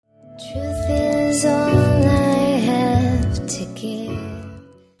Truth is all I have to give.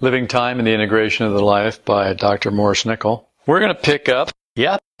 Living Time and the Integration of the Life by Dr. Maurice Nicoll. We're going to pick up,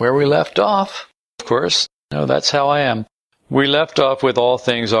 where we left off. Of course, that's how I am. We left off with all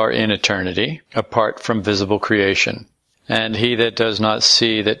things are in eternity, apart from visible creation. And he that does not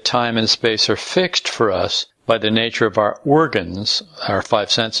see that time and space are fixed for us by the nature of our organs, our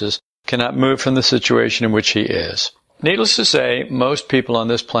five senses, cannot move from the situation in which he is. Needless to say, most people on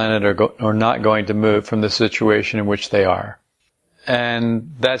this planet are not going to move from the situation in which they are.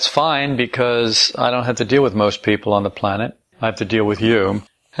 And that's fine because I don't have to deal with most people on the planet. I have to deal with you.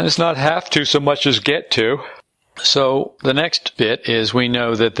 And it's not have to so much as get to. So the next bit is we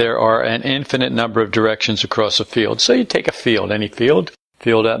know that there are an infinite number of directions across a field. So you take a field, any field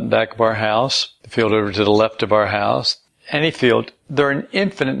out in the back of our house, the field over to the left of our house, any field, there are an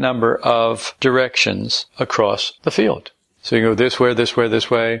infinite number of directions across the field. So you go this way, this way,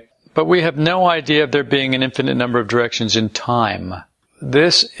 this way. But we have no idea of there being an infinite number of directions in time.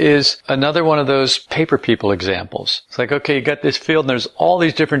 This is another one of those paper people examples. It's like, okay, you got this field and there's all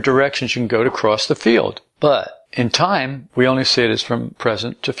these different directions you can go to cross the field. But in time, we only see it as from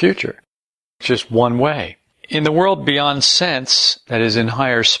present to future. It's just one way. In the world beyond sense, that is in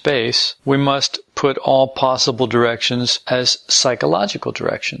higher space, we must put all possible directions as psychological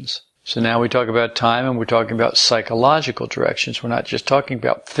directions. So now we talk about time and we're talking about psychological directions. We're not just talking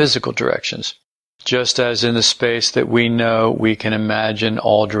about physical directions. Just as in the space that we know, we can imagine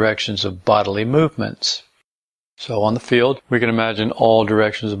all directions of bodily movements. So on the field, we can imagine all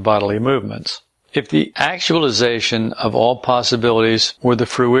directions of bodily movements. If the actualization of all possibilities or the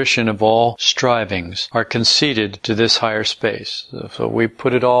fruition of all strivings are conceded to this higher space, so we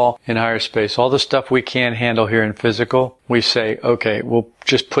put it all in higher space, all the stuff we can't handle here in physical, we say, okay, we'll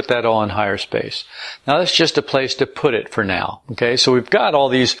just put that all in higher space. Now that's just a place to put it for now. Okay, so we've got all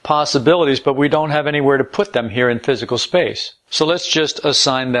these possibilities, but we don't have anywhere to put them here in physical space. So let's just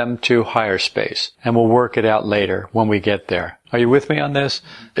assign them to higher space, and we'll work it out later when we get there. Are you with me on this?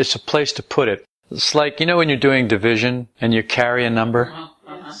 It's a place to put it. It's like, when you're doing division and you carry a number,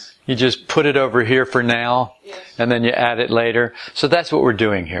 you just put it over here for now, and then you add it later. So that's what we're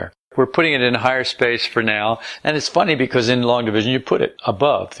doing here. We're putting it in higher space for now, and it's funny because in long division you put it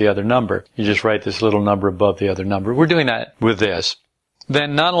above the other number. You just write this little number above the other number. We're doing that with this.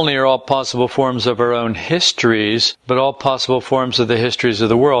 Then not only are all possible forms of our own histories, but all possible forms of the histories of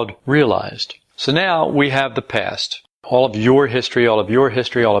the world realized. So now we have the past. All of your history, all of your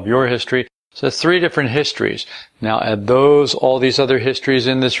history, all of your history. So that's three different histories. Now add all these other histories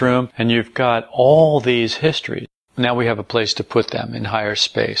in this room, and you've got all these histories. Now we have a place to put them in higher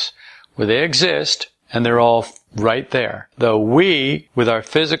space, where they exist, and they're all right there. Though we, with our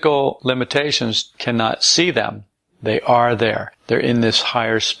physical limitations, cannot see them, they are there. They're in this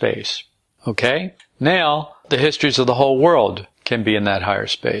higher space. Okay? Now, the histories of the whole world can be in that higher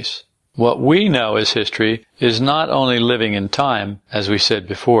space. What we know as history is not only living in time, as we said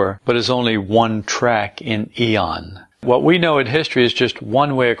before, but is only one track in eon. What we know in history is just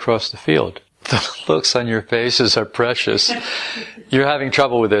one way across the field. The looks on your faces are precious. You're having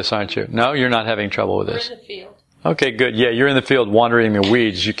trouble with this, aren't you? No, you're not having trouble with this. We're in the field. Okay, good. Yeah, you're in the field wandering the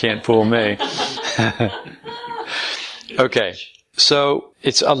weeds. You can't fool me. Okay. So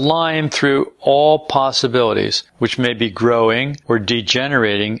it's a line through all possibilities, which may be growing or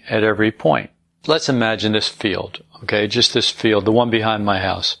degenerating at every point. Let's imagine this field, okay, just this field, the one behind my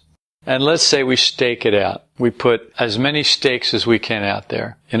house. And let's say we stake it out. We put as many stakes as we can out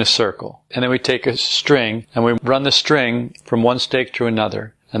there in a circle. And then we take a string and we run the string from one stake to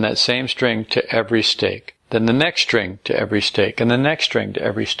another, and that same string to every stake. Then the next string to every stake, and the next string to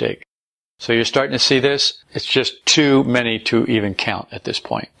every stake. So you're starting to see this? It's just too many to even count at this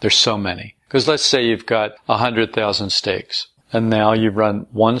point. There's so many. Because let's say you've got 100,000 stakes. And now you run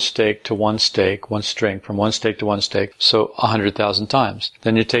one stake to one stake, one string from one stake to one stake, so 100,000 times.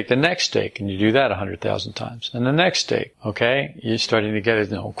 Then you take the next stake and you do that 100,000 times. And the next stake, okay? You're starting to get it.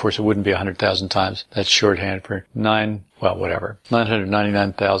 No, of course it wouldn't be 100,000 times. That's shorthand for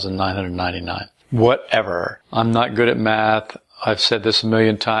 999,999. Whatever. I'm not good at math. I've said this a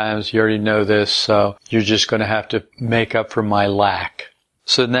million times. You already know this, so you're just going to have to make up for my lack.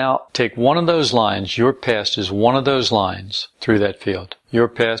 So now take one of those lines. Your past is one of those lines through that field. Your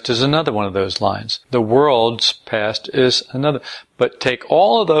past is another one of those lines. The world's past is another. But take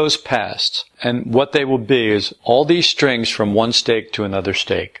all of those pasts, and what they will be is all these strings from one stake to another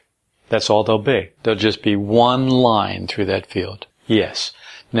stake. That's all they'll be. They'll just be one line through that field. Yes.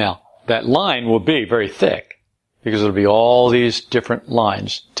 Now, that line will be very thick. because it'll be all these different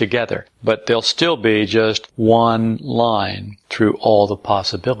lines together. But they'll still be just one line through all the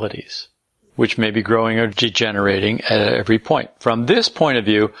possibilities, which may be growing or degenerating at every point. From this point of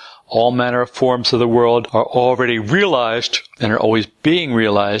view, all manner of forms of the world are already realized and are always being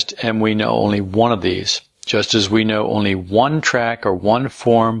realized, and we know only one of these, just as we know only one track or one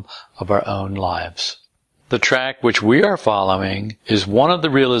form of our own lives. The track which we are following is one of the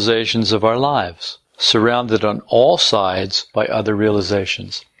realizations of our lives, surrounded on all sides by other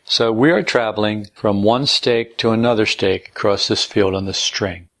realizations. So we are traveling from one stake to another stake across this field on this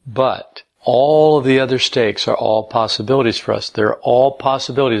string. But all of the other stakes are all possibilities for us. They're all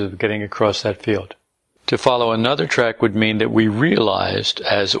possibilities of getting across that field. To follow another track would mean that we realized,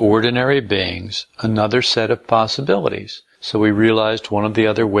 as ordinary beings, another set of possibilities. So we realized one of the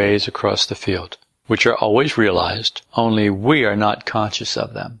other ways across the field, which are always realized, only we are not conscious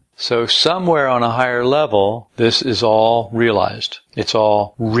of them. So somewhere on a higher level, this is all realized. It's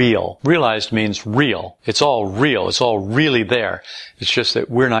all real. Realized means real. It's all real. It's all really there. It's just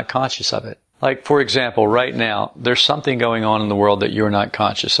that we're not conscious of it. Like, for example, right now, there's something going on in the world that you're not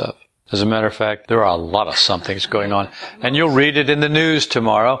conscious of. As a matter of fact, there are a lot of somethings going on. And you'll read it in the news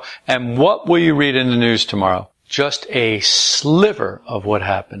tomorrow. And what will you read in the news tomorrow? Just a sliver of what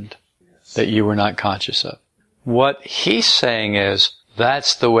happened that you were not conscious of. What he's saying is,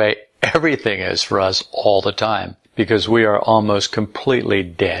 that's the way everything is for us all the time, because we are almost completely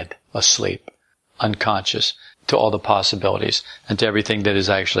dead, asleep, unconscious to all the possibilities and to everything that is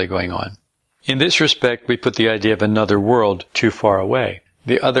actually going on. In this respect, we put the idea of another world too far away.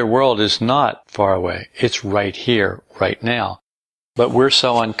 The other world is not far away. It's right here, right now. But we're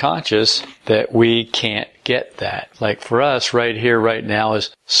so unconscious that we can't get that. Like for us, right here, right now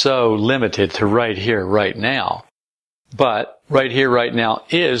is so limited to right here, right now. But right here, right now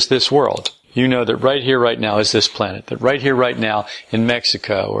is this world. You know that right here, right now is this planet. That right here, right now in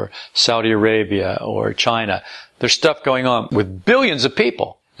Mexico or Saudi Arabia or China, there's stuff going on with billions of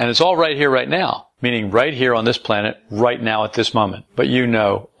people. And it's all right here, right now. Meaning right here on this planet, right now at this moment. But you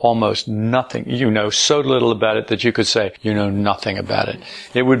know almost nothing. You know so little about it that you could say you know nothing about it.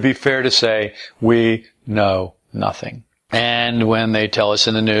 It would be fair to say we know nothing. And when they tell us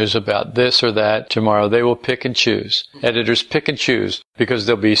in the news about this or that tomorrow, they will pick and choose. Editors pick and choose because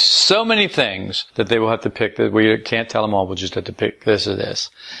there'll be so many things that they will have to pick that we can't tell them all. We'll just have to pick this or this.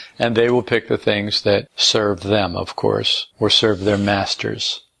 And they will pick the things that serve them, of course, or serve their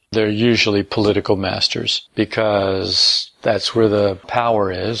masters. They're usually political masters because that's where the power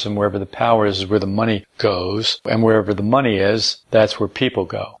is, and wherever the power is where the money goes, and wherever the money is, that's where people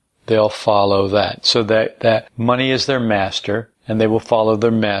go. They'll follow that. So that money is their master, and they will follow their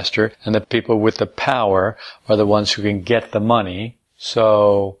master, and the people with the power are the ones who can get the money,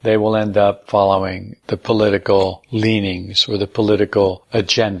 so they will end up following the political leanings or the political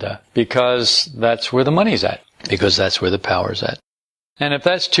agenda, because that's where the money's at, because that's where the power's at. And if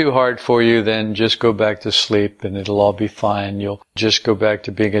that's too hard for you, then just go back to sleep and it'll all be fine. You'll just go back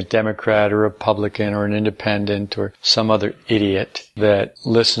to being a Democrat or a Republican or an independent or some other idiot that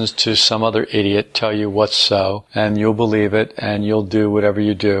listens to some other idiot tell you what's so, and you'll believe it and you'll do whatever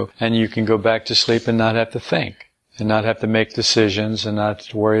you do, and you can go back to sleep and not have to think and not have to make decisions and not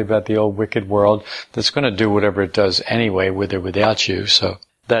to worry about the old wicked world that's going to do whatever it does anyway, with or without you. So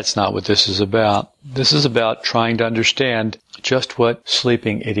that's not what this is about. This is about trying to understand just what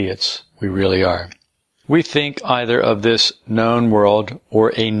sleeping idiots we really are. We think either of this known world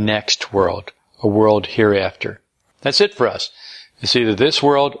or a next world, a world hereafter. That's it for us. It's either this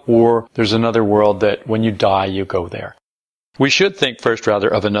world or there's another world that when you die, you go there. We should think first rather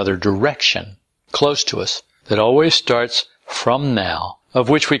of another direction, close to us, that always starts from now, of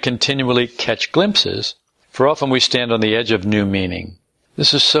which we continually catch glimpses, for often we stand on the edge of new meaning.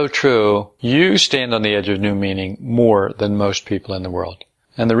 This is so true. You stand on the edge of new meaning more than most people in the world.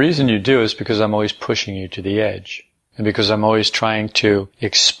 And the reason you do is because I'm always pushing you to the edge. And because I'm always trying to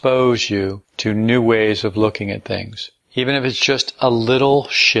expose you to new ways of looking at things. Even if it's just a little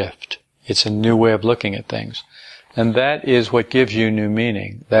shift, it's a new way of looking at things. And that is what gives you new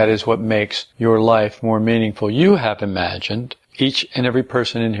meaning. That is what makes your life more meaningful. You have imagined, each and every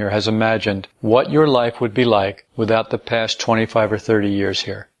person in here has imagined what your life would be like without the past 25 or 30 years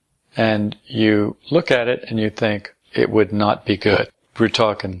here. And you look at it and you think it would not be good. We were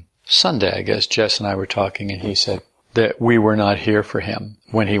talking Sunday, I guess, Jess and I were talking, and he said that we were not here for him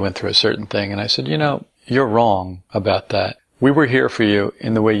when he went through a certain thing. And I said, you know, you're wrong about that. We were here for you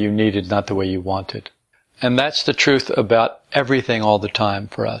in the way you needed, not the way you wanted. And that's the truth about everything all the time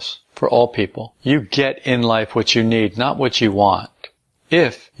for us. For all people. You get in life what you need, not what you want,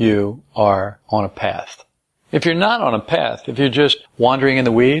 if you are on a path. If you're not on a path, if you're just wandering in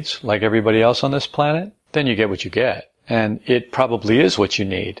the weeds like everybody else on this planet, then you get what you get. And it probably is what you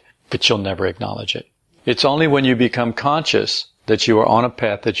need, but you'll never acknowledge it. It's only when you become conscious that you are on a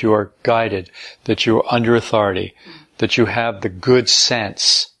path, that you are guided, that you are under authority, that you have the good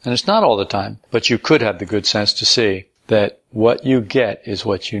sense. And it's not all the time, but you could have the good sense to see that what you get is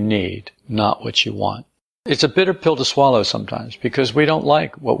what you need, not what you want. It's a bitter pill to swallow sometimes because we don't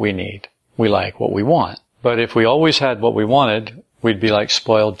like what we need. We like what we want. But if we always had what we wanted, we'd be like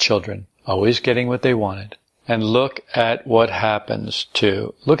spoiled children, always getting what they wanted. And look at what happens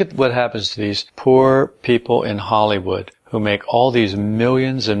to these poor people in Hollywood who make all these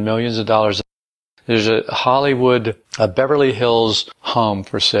millions and millions of dollars. There's a Beverly Hills home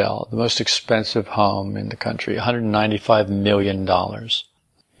for sale, the most expensive home in the country, $195 million.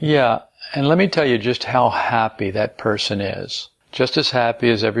 Yeah, and let me tell you just how happy that person is. Just as happy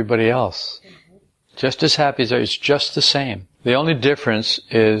as everybody else. Just as happy as it's just the same. The only difference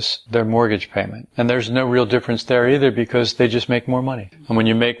is their mortgage payment. And there's no real difference there either because they just make more money. And when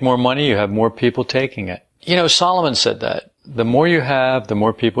you make more money, you have more people taking it. You know, Solomon said that. The more you have, the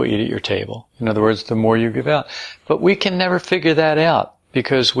more people eat at your table. In other words, the more you give out. But we can never figure that out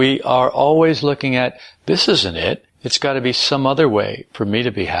because we are always looking at, this isn't it. It's got to be some other way for me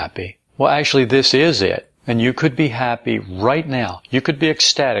to be happy. Well, actually, this is it. And you could be happy right now. You could be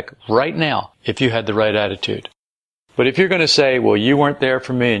ecstatic right now if you had the right attitude. But if you're going to say, well, you weren't there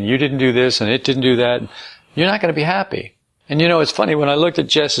for me and you didn't do this and it didn't do that, you're not going to be happy. And you know, it's funny, when I looked at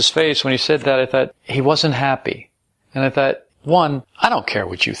Jess's face when he said that, I thought he wasn't happy. And I thought, one, I don't care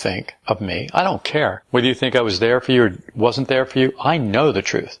what you think of me. I don't care whether you think I was there for you or wasn't there for you. I know the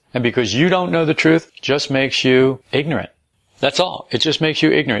truth. And because you don't know the truth, just makes you ignorant. That's all. It just makes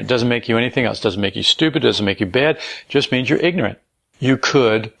you ignorant. It doesn't make you anything else. It doesn't make you stupid. It doesn't make you bad. It just means you're ignorant. You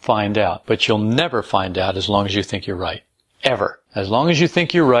could find out, but you'll never find out as long as you think you're right. Ever. As long as you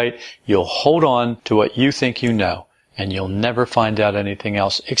think you're right, you'll hold on to what you think you know, and you'll never find out anything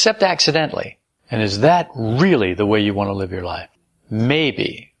else except accidentally. And is that really the way you want to live your life?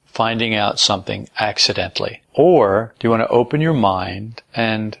 Maybe finding out something accidentally. Or do you want to open your mind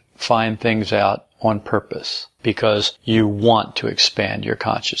and find things out on purpose? Because you want to expand your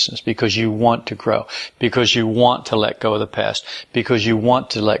consciousness, because you want to grow, because you want to let go of the past, because you want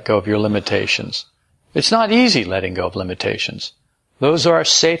to let go of your limitations. It's not easy letting go of limitations. Those are our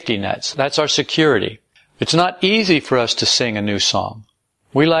safety nets. That's our security. It's not easy for us to sing a new song.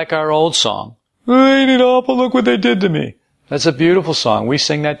 We like our old song. Ain't it awful? Look what they did to me. That's a beautiful song. We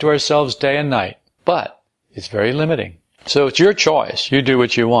sing that to ourselves day and night. But it's very limiting. So it's your choice. You do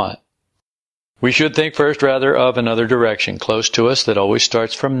what you want. We should think first rather of another direction close to us that always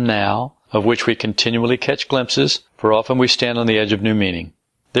starts from now, of which we continually catch glimpses, for often we stand on the edge of new meaning.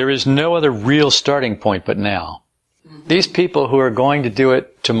 There is no other real starting point but now. These people who are going to do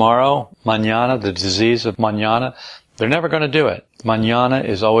it tomorrow, mañana, the disease of mañana, they're never going to do it. Mañana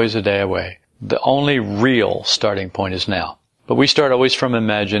is always a day away. The only real starting point is now. But we start always from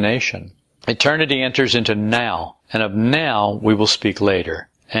imagination. Eternity enters into now, and of now we will speak later.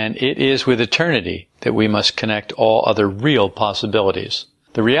 And it is with eternity that we must connect all other real possibilities.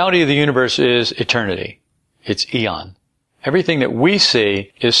 The reality of the universe is eternity. It's eon. Everything that we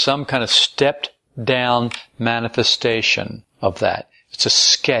see is some kind of stepped down manifestation of that. It's a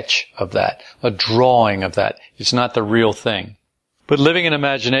sketch of that, a drawing of that. It's not the real thing. But living in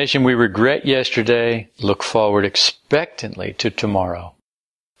imagination, we regret yesterday, look forward expectantly to tomorrow.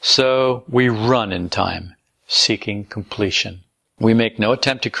 So we run in time, seeking completion. We make no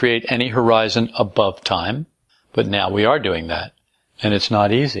attempt to create any horizon above time, but now we are doing that. And it's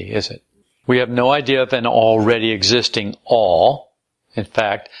not easy, is it? We have no idea of an already existing all. In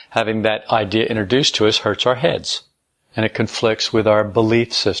fact, having that idea introduced to us hurts our heads. And it conflicts with our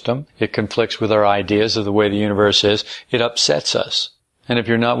belief system. It conflicts with our ideas of the way the universe is. It upsets us. And if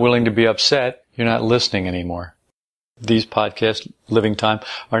you're not willing to be upset, you're not listening anymore. These podcasts, Living Time,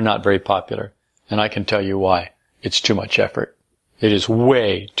 are not very popular. And I can tell you why. It's too much effort. It is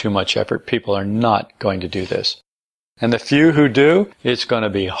way too much effort. People are not going to do this. And the few who do, it's going to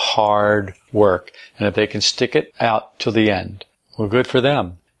be hard work. And if they can stick it out till the end, well, good for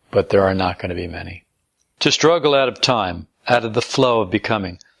them. But there are not going to be many. To struggle out of time, out of the flow of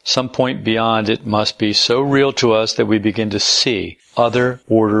becoming, some point beyond it must be so real to us that we begin to see other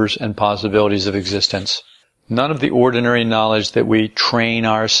orders and possibilities of existence. None of the ordinary knowledge that we train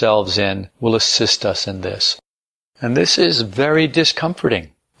ourselves in will assist us in this. And this is very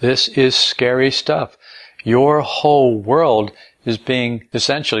discomforting. This is scary stuff. Your whole world is being,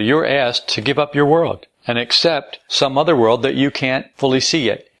 essentially, you're asked to give up your world and accept some other world that you can't fully see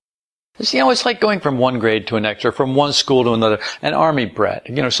yet. It's like going from one grade to the next, or from one school to another. An Army brat,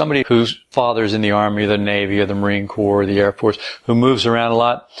 somebody whose father's in the Army or the Navy or the Marine Corps or the Air Force, who moves around a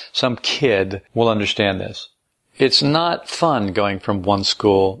lot. Some kid will understand this. It's not fun going from one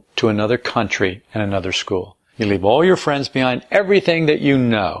school to another country and another school. You leave all your friends behind, everything that you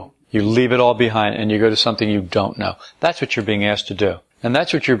know. You leave it all behind and you go to something you don't know. That's what you're being asked to do. And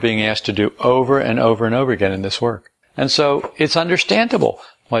that's what you're being asked to do over and over and over again in this work. And so it's understandable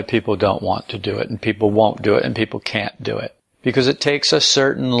why people don't want to do it, and people won't do it, and people can't do it. Because it takes a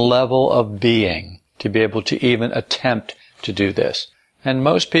certain level of being to be able to even attempt to do this. And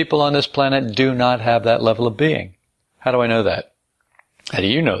most people on this planet do not have that level of being. How do I know that? How do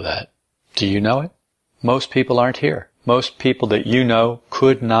you know that? Do you know it? Most people aren't here. Most people that you know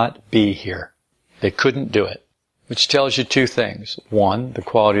could not be here. They couldn't do it. Which tells you two things. One, the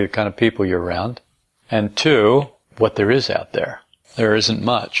quality of the kind of people you're around. And two, what there is out there. There isn't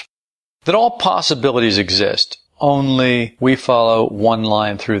much. That all possibilities exist, only we follow one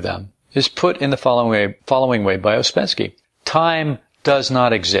line through them, is put in the following way by Ouspensky. Time does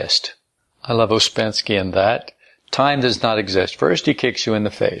not exist. I love Ouspensky in that. Time does not exist. First, he kicks you in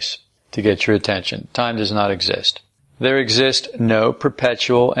the face to get your attention. Time does not exist. There exists no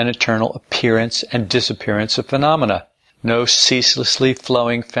perpetual and eternal appearance and disappearance of phenomena. No ceaselessly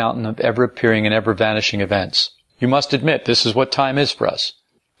flowing fountain of ever-appearing and ever-vanishing events. You must admit, this is what time is for us.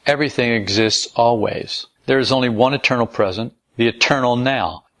 Everything exists always. There is only one eternal present, the eternal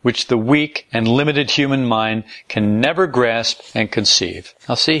now, which the weak and limited human mind can never grasp and conceive.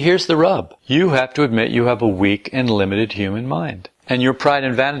 Now see, here's the rub. You have to admit you have a weak and limited human mind. And your pride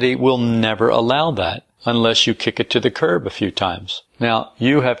and vanity will never allow that unless you kick it to the curb a few times. Now,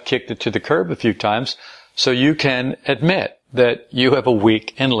 you have kicked it to the curb a few times, so you can admit that you have a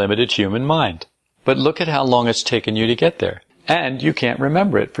weak and limited human mind. But look at how long it's taken you to get there. And you can't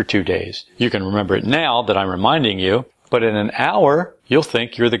remember it for 2 days. You can remember it now that I'm reminding you, but in an hour, you'll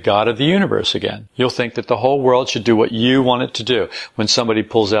think you're the God of the universe again. You'll think that the whole world should do what you want it to do. When somebody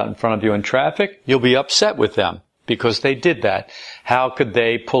pulls out in front of you in traffic, you'll be upset with them because they did that. How could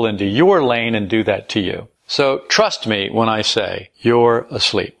they pull into your lane and do that to you? So trust me when I say you're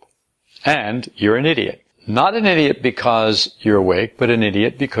asleep. And you're an idiot. Not an idiot because you're awake, but an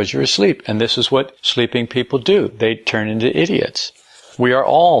idiot because you're asleep. And this is what sleeping people do. They turn into idiots. We are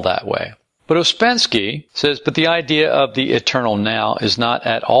all that way. But Ouspensky says, but the idea of the eternal now is not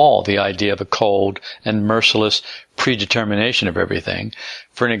at all the idea of a cold and merciless predetermination of everything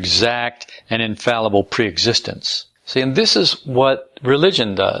for an exact and infallible preexistence. See, and this is what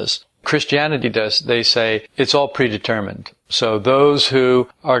religion does. Christianity does. They say it's all predetermined. So those who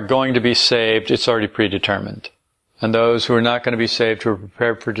are going to be saved, it's already predetermined. And those who are not going to be saved, who are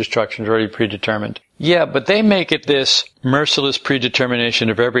prepared for destruction, is already predetermined. Yeah, but they make it this merciless predetermination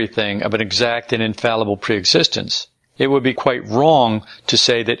of everything, of an exact and infallible preexistence. It would be quite wrong to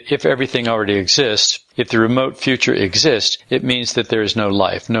say that if everything already exists, if the remote future exists, it means that there is no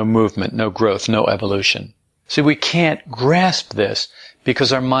life, no movement, no growth, no evolution. See, we can't grasp this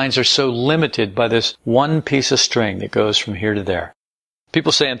because our minds are so limited by this one piece of string that goes from here to there.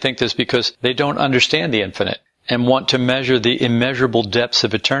 People say and think this because they don't understand the infinite and want to measure the immeasurable depths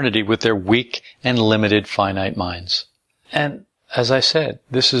of eternity with their weak and limited finite minds. And as I said,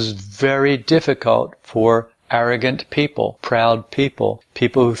 this is very difficult for arrogant people, proud people,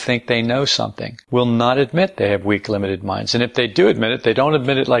 people who think they know something, will not admit they have weak, limited minds. And if they do admit it, they don't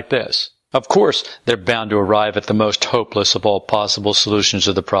admit it like this. Of course, they're bound to arrive at the most hopeless of all possible solutions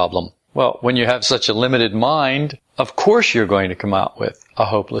of the problem. Well, when you have such a limited mind, of course you're going to come out with a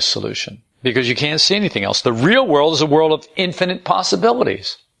hopeless solution because you can't see anything else. The real world is a world of infinite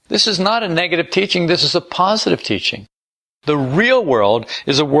possibilities. This is not a negative teaching. This is a positive teaching. The real world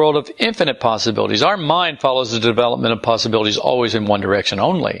is a world of infinite possibilities. Our mind follows the development of possibilities always in one direction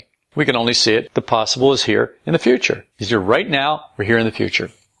only. We can only see it. The possible is here in the future. It's here right now. We're here in the future.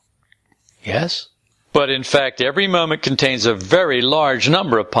 Yes? But in fact, every moment contains a very large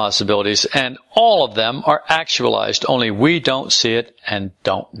number of possibilities, and all of them are actualized, only we don't see it and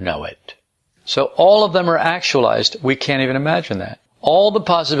don't know it. So all of them are actualized. We can't even imagine that. All the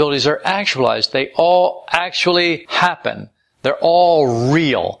possibilities are actualized. They all actually happen. They're all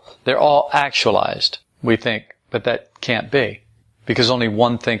real. They're all actualized. We think, but that can't be, because only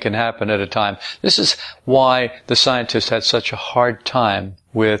one thing can happen at a time. This is why the scientists had such a hard time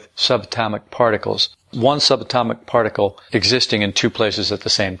with subatomic particles. One subatomic particle existing in two places at the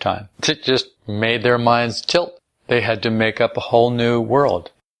same time. It just made their minds tilt. They had to make up a whole new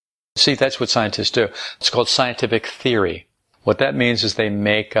world. See, that's what scientists do. It's called scientific theory. What that means is they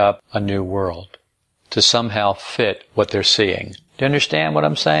make up a new world to somehow fit what they're seeing. Do you understand what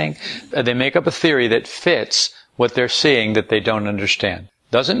I'm saying? They make up a theory that fits what they're seeing that they don't understand.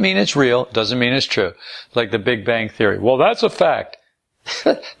 Doesn't mean it's real, doesn't mean it's true. Like the Big Bang Theory. Well, that's a fact.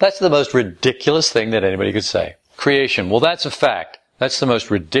 That's the most ridiculous thing that anybody could say. Creation. Well, that's a fact. That's the most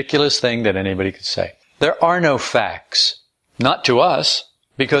ridiculous thing that anybody could say. There are no facts. Not to us,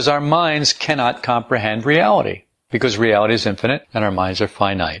 because our minds cannot comprehend reality. Because reality is infinite and our minds are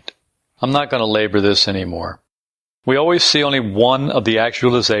finite. I'm not going to labor this anymore. We always see only one of the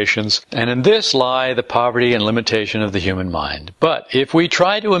actualizations, and in this lie the poverty and limitation of the human mind. But if we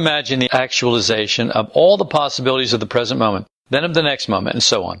try to imagine the actualization of all the possibilities of the present moment, then of the next moment, and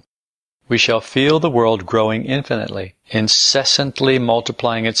so on, we shall feel the world growing infinitely, incessantly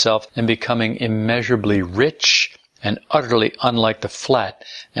multiplying itself and becoming immeasurably rich and utterly unlike the flat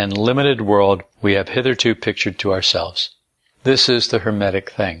and limited world we have hitherto pictured to ourselves. This is the Hermetic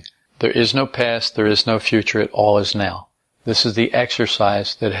thing. There is no past, there is no future, it all is now. This is the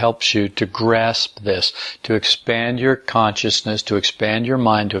exercise that helps you to grasp this, to expand your consciousness, to expand your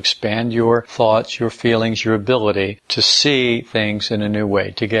mind, to expand your thoughts, your feelings, your ability to see things in a new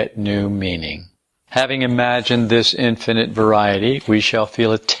way, to get new meaning. Having imagined this infinite variety, we shall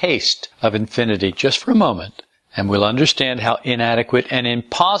feel a taste of infinity just for a moment, and we'll understand how inadequate and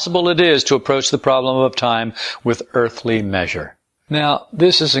impossible it is to approach the problem of time with earthly measure. Now,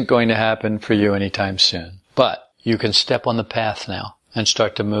 this isn't going to happen for you anytime soon, but you can step on the path now and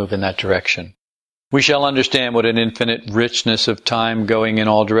start to move in that direction. We shall understand what an infinite richness of time going in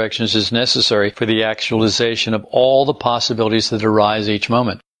all directions is necessary for the actualization of all the possibilities that arise each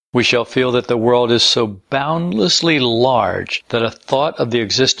moment. We shall feel that the world is so boundlessly large that a thought of the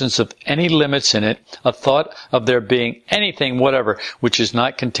existence of any limits in it, a thought of there being anything whatever which is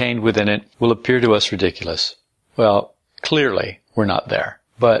not contained within it, will appear to us ridiculous. Well, clearly, we're not there,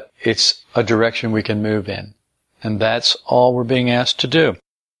 but it's a direction we can move in. And that's all we're being asked to do.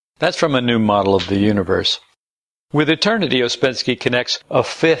 That's from a new model of the universe. With eternity, Ouspensky connects a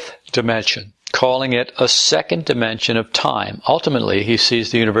fifth dimension, calling it a second dimension of time. Ultimately, he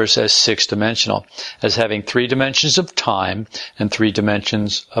sees the universe as six-dimensional, as having 3 dimensions of time and 3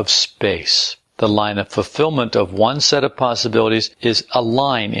 dimensions of space. The line of fulfillment of one set of possibilities is a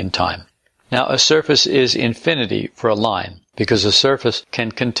line in time. Now, a surface is infinity for a line, because a surface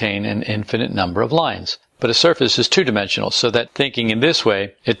can contain an infinite number of lines. But a surface is 2-dimensional, so that thinking in this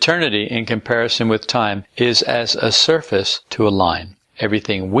way, eternity in comparison with time is as a surface to a line.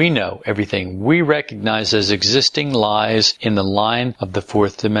 Everything we know, everything we recognize as existing lies in the line of the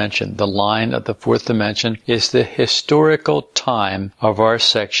 4th dimension. The line of the 4th dimension is the historical time of our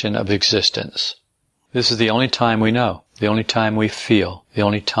section of existence. This is the only time we know, the only time we feel, the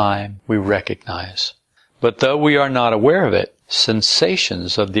only time we recognize. But though we are not aware of it,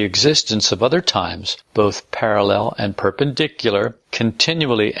 sensations of the existence of other times, both parallel and perpendicular,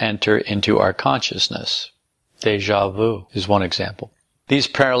 continually enter into our consciousness. Déjà vu is one example. These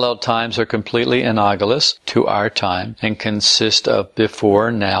parallel times are completely analogous to our time and consist of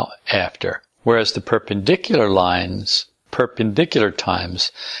before, now, after, whereas the perpendicular lines, perpendicular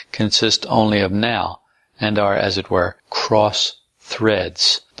times, consist only of now and are, as it were, cross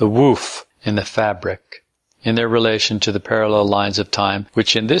threads, the woof in the fabric, in their relation to the parallel lines of time,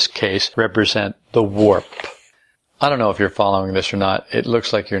 which in this case represent the warp. I don't know if you're following this or not. It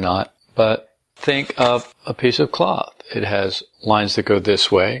looks like you're not, but think of a piece of cloth. It has lines that go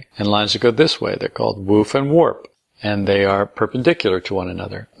this way and lines that go this way. They're called woof and warp, and they are perpendicular to one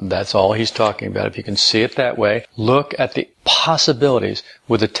another. That's all he's talking about. If you can see it that way, look at the possibilities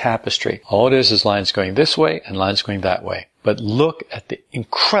with a tapestry. All it is lines going this way and lines going that way. But look at the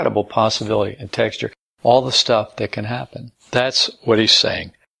incredible possibility and texture, all the stuff that can happen. That's what he's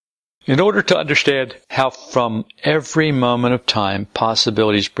saying. In order to understand how from every moment of time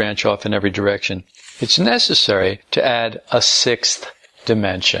possibilities branch off in every direction, it's necessary to add a 6th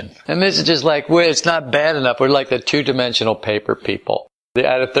dimension. And this is just like, it's not bad enough. We're like the 2-dimensional paper people. They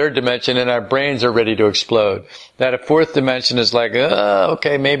add a 3rd dimension and our brains are ready to explode. That a 4th dimension is like,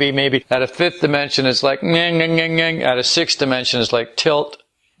 okay, maybe. At a 5th dimension is like, nyang, nyang, nyang, nyang. At a 6th dimension is like tilt.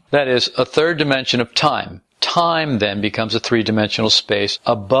 That is a 3rd dimension of time. Time then becomes a 3-dimensional space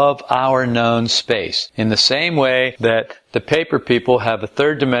above our known space. In the same way that the paper people have a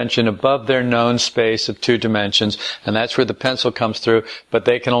 3rd dimension above their known space of 2 dimensions, and that's where the pencil comes through, but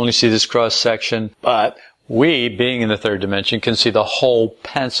they can only see this cross section. But we, being in the 3rd dimension, can see the whole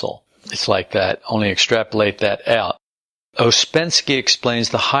pencil. It's like that, only extrapolate that out. Ouspensky explains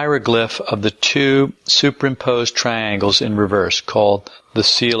the hieroglyph of the 2 superimposed triangles in reverse, called the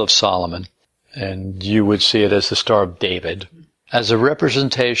Seal of Solomon. And you would see it as the Star of David, as a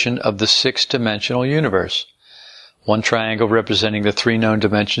representation of the 6-dimensional universe. One triangle representing the 3 known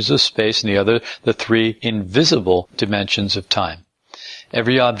dimensions of space, and the other the 3 invisible dimensions of time.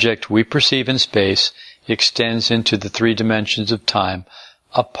 Every object we perceive in space extends into the 3 dimensions of time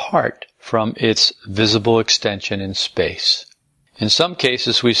apart from its visible extension in space. In some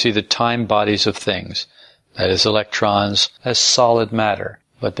cases, we see the time bodies of things, that is, electrons, as solid matter,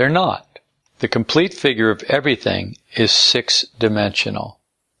 but they're not. The complete figure of everything is 6-dimensional.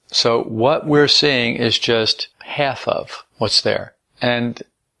 So what we're seeing is just half of what's there. And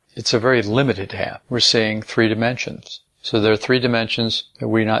it's a very limited half. We're seeing 3 dimensions. So there are 3 dimensions that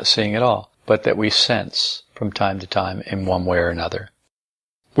we're not seeing at all, but that we sense from time to time in one way or another.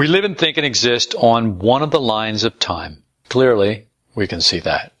 We live and think and exist on one of the lines of time. Clearly, we can see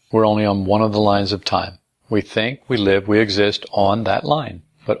that. We're only on one of the lines of time. We think, we live, we exist on that line.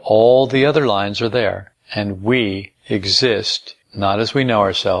 But all the other lines are there, and we exist not as we know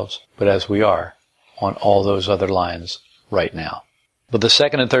ourselves, but as we are on all those other lines right now. But the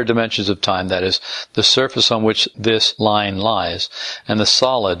second and third dimensions of time, that is, the surface on which this line lies, and the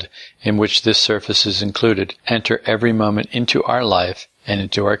solid in which this surface is included, enter every moment into our life and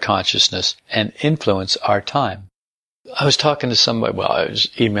into our consciousness and influence our time. I was talking to somebody, I was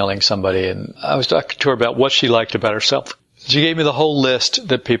emailing somebody, and I was talking to her about what she liked about herself. She gave me the whole list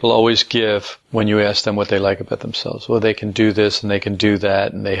that people always give when you ask them what they like about themselves. Well, they can do this and they can do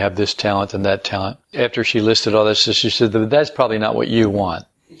that, and they have this talent and that talent. After she listed all this, she said, that's probably not what you want.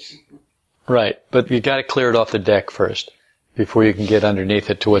 Right, but you got to clear it off the deck first before you can get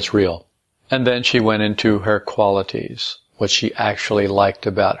underneath it to what's real. And then she went into her qualities, what she actually liked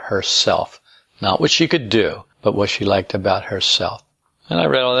about herself. Not what she could do, but what she liked about herself. And I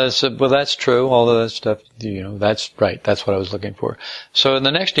read all that and said, well, that's true, all of that stuff, that's right, that's what I was looking for. So in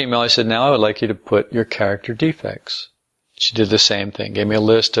the next email I said, now I would like you to put your character defects. She did the same thing, gave me a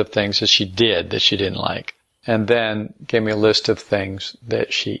list of things that she did that she didn't like, and then gave me a list of things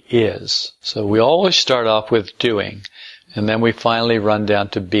that she is. So we always start off with doing, and then we finally run down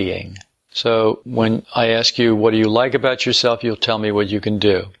to being. So when I ask you, what do you like about yourself, you'll tell me what you can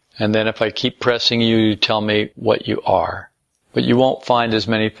do. And then if I keep pressing you, you tell me what you are. But you won't find as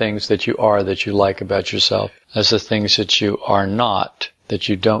many things that you are that you like about yourself as the things that you are not that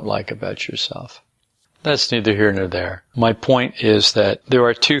you don't like about yourself. That's neither here nor there. My point is that there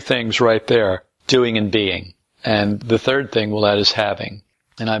are 2 things right there, doing and being. And the third thing we'll add is having.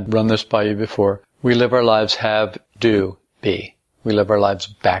 And I've run this by you before. We live our lives have, do, be. We live our lives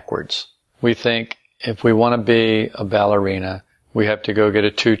backwards. We think if we want to be a ballerina, we have to go get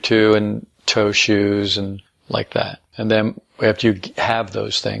a tutu and toe shoes and like that. And then after you have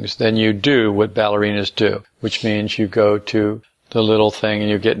those things, then you do what ballerinas do, which means you go to the little thing and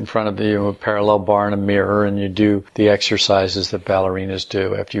you get in front of a parallel bar and a mirror and you do the exercises that ballerinas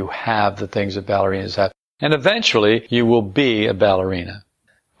do after you have the things that ballerinas have. And eventually you will be a ballerina.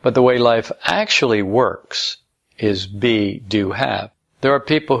 But the way life actually works is be, do, have. There are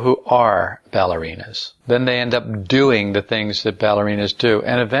people who are ballerinas. Then they end up doing the things that ballerinas do.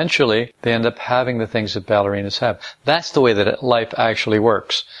 And eventually, they end up having the things that ballerinas have. That's the way that life actually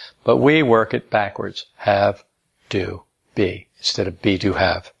works. But we work it backwards. Have, do, be. Instead of be, do,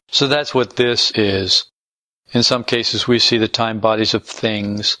 have. So that's what this is. In some cases, we see the time bodies of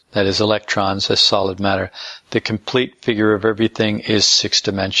things, that is, electrons, as solid matter. The complete figure of everything is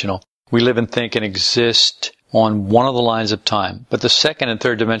 6-dimensional. We live and think and exist on one of the lines of time, but the second and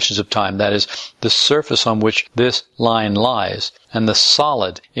third dimensions of time, that is, the surface on which this line lies, and the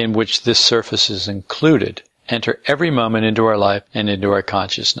solid in which this surface is included, enter every moment into our life and into our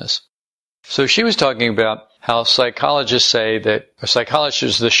consciousness. So she was talking about how psychologists say that, or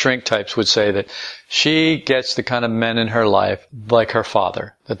psychologists, the shrink types, would say that she gets the kind of men in her life like her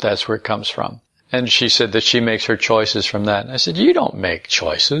father, that's where it comes from. And she said that she makes her choices from that. And I said, you don't make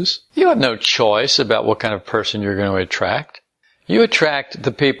choices. You have no choice about what kind of person you're going to attract. You attract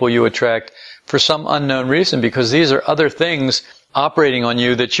the people you attract for some unknown reason because these are other things operating on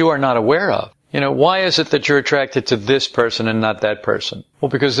you that you are not aware of. Why is it that you're attracted to this person and not that person? Well,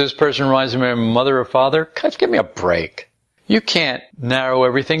 because this person reminds me of my mother or father? God, give me a break. You can't narrow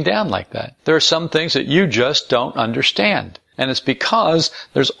everything down like that. There are some things that you just don't understand. And it's because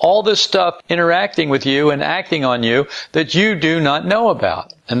there's all this stuff interacting with you and acting on you that you do not know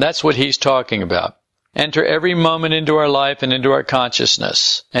about. And that's what he's talking about. Enter every moment into our life and into our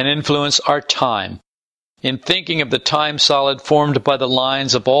consciousness and influence our time. In thinking of the time solid formed by the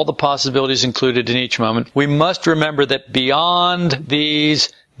lines of all the possibilities included in each moment, we must remember that beyond these,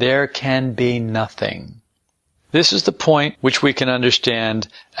 there can be nothing. This is the point which we can understand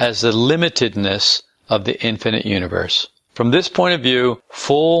as the limitedness of the infinite universe. From this point of view,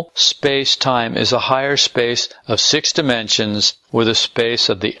 full space-time is a higher space of 6 dimensions with a space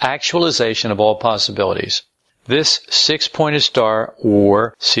of the actualization of all possibilities. This 6-pointed star,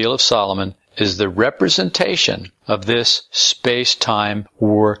 or Seal of Solomon, is the representation of this space-time,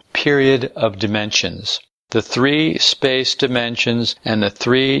 or period of dimensions. The 3 space dimensions and the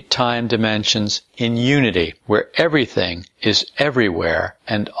 3 time dimensions in unity, where everything is everywhere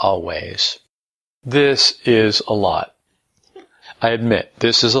and always. This is a lot. I admit,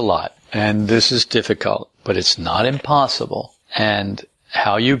 this is a lot, and this is difficult, but it's not impossible. And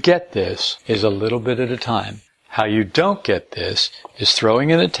how you get this is a little bit at a time. How you don't get this is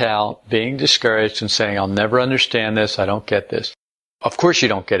throwing in the towel, being discouraged, and saying, I'll never understand this, I don't get this. Of course you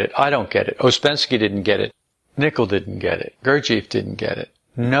don't get it, I don't get it. Ouspensky didn't get it. Nickel didn't get it. Gurdjieff didn't get it.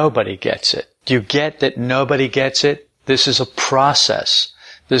 Nobody gets it. Do you get that nobody gets it? This is a process.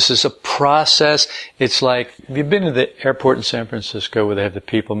 This is a process. It's like, have you been to the airport in San Francisco where they have the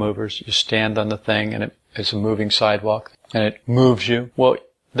people movers? You stand on the thing and it's a moving sidewalk and it moves you. Well,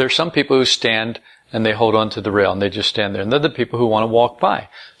 there's some people who stand and they hold on to the rail and they just stand there. And they're the people who want to walk by.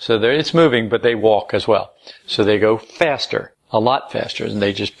 So it's moving, but they walk as well. So they go faster, a lot faster, and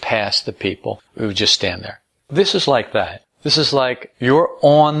they just pass the people who just stand there. This is like that. This is like you're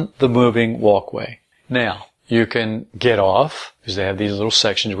on the moving walkway. Now, you can get off, because they have these little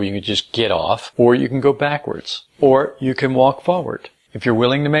sections where you can just get off, or you can go backwards, or you can walk forward. If you're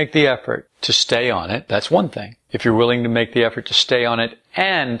willing to make the effort to stay on it, that's one thing. If you're willing to make the effort to stay on it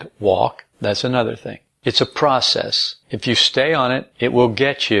and walk, that's another thing. It's a process. If you stay on it, it will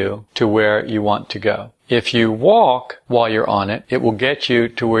get you to where you want to go. If you walk while you're on it, it will get you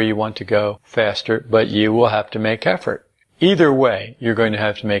to where you want to go faster, but you will have to make effort. Either way, you're going to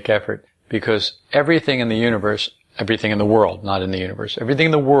have to make effort. Because everything in the universe, everything in the world, not in the universe, everything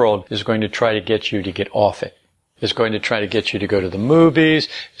in the world is going to try to get you to get off it. It's going to try to get you to go to the movies.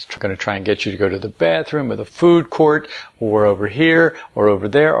 It's going to try and get you to go to the bathroom or the food court or over here or over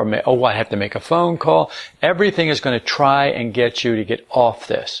there or, I have to make a phone call. Everything is going to try and get you to get off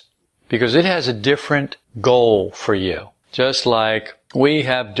this because it has a different goal for you. Just like we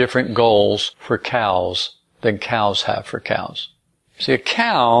have different goals for cows than cows have for cows. See, a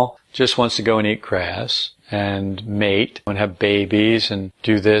cow just wants to go and eat grass and mate and have babies and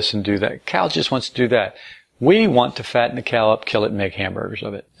do this and do that. A cow just wants to do that. We want to fatten the cow up, kill it, and make hamburgers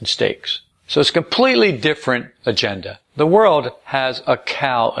of it and steaks. So it's a completely different agenda. The world has a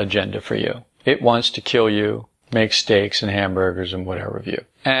cow agenda for you. It wants to kill you, make steaks and hamburgers and whatever of you.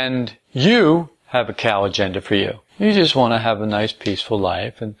 And you have a cow agenda for you. You just want to have a nice, peaceful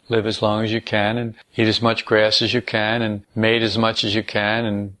life and live as long as you can and eat as much grass as you can and mate as much as you can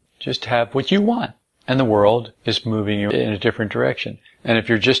and just have what you want. And the world is moving you in a different direction. And if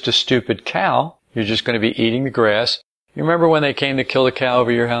you're just a stupid cow, you're just going to be eating the grass. You remember when they came to kill the cow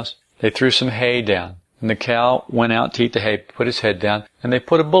over your house? They threw some hay down. And the cow went out to eat the hay, put his head down, and they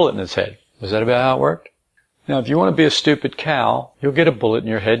put a bullet in his head. Was that about how it worked? Now, if you want to be a stupid cow, you'll get a bullet in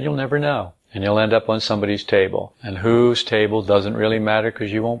your head and you'll never know. And you'll end up on somebody's table. And whose table doesn't really matter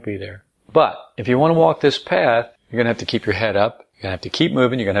because you won't be there. But if you want to walk this path, you're going to have to keep your head up. You're going to have to keep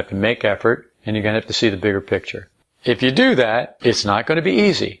moving. You're going to have to make effort. And you're going to have to see the bigger picture. If you do that, it's not going to be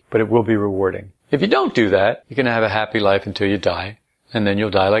easy, but it will be rewarding. If you don't do that, you're going to have a happy life until you die. And then you'll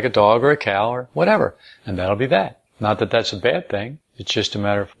die like a dog or a cow or whatever. And that'll be that. Not that that's a bad thing. It's just a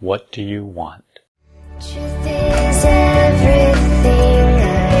matter of what do you want. Truth is everywhere.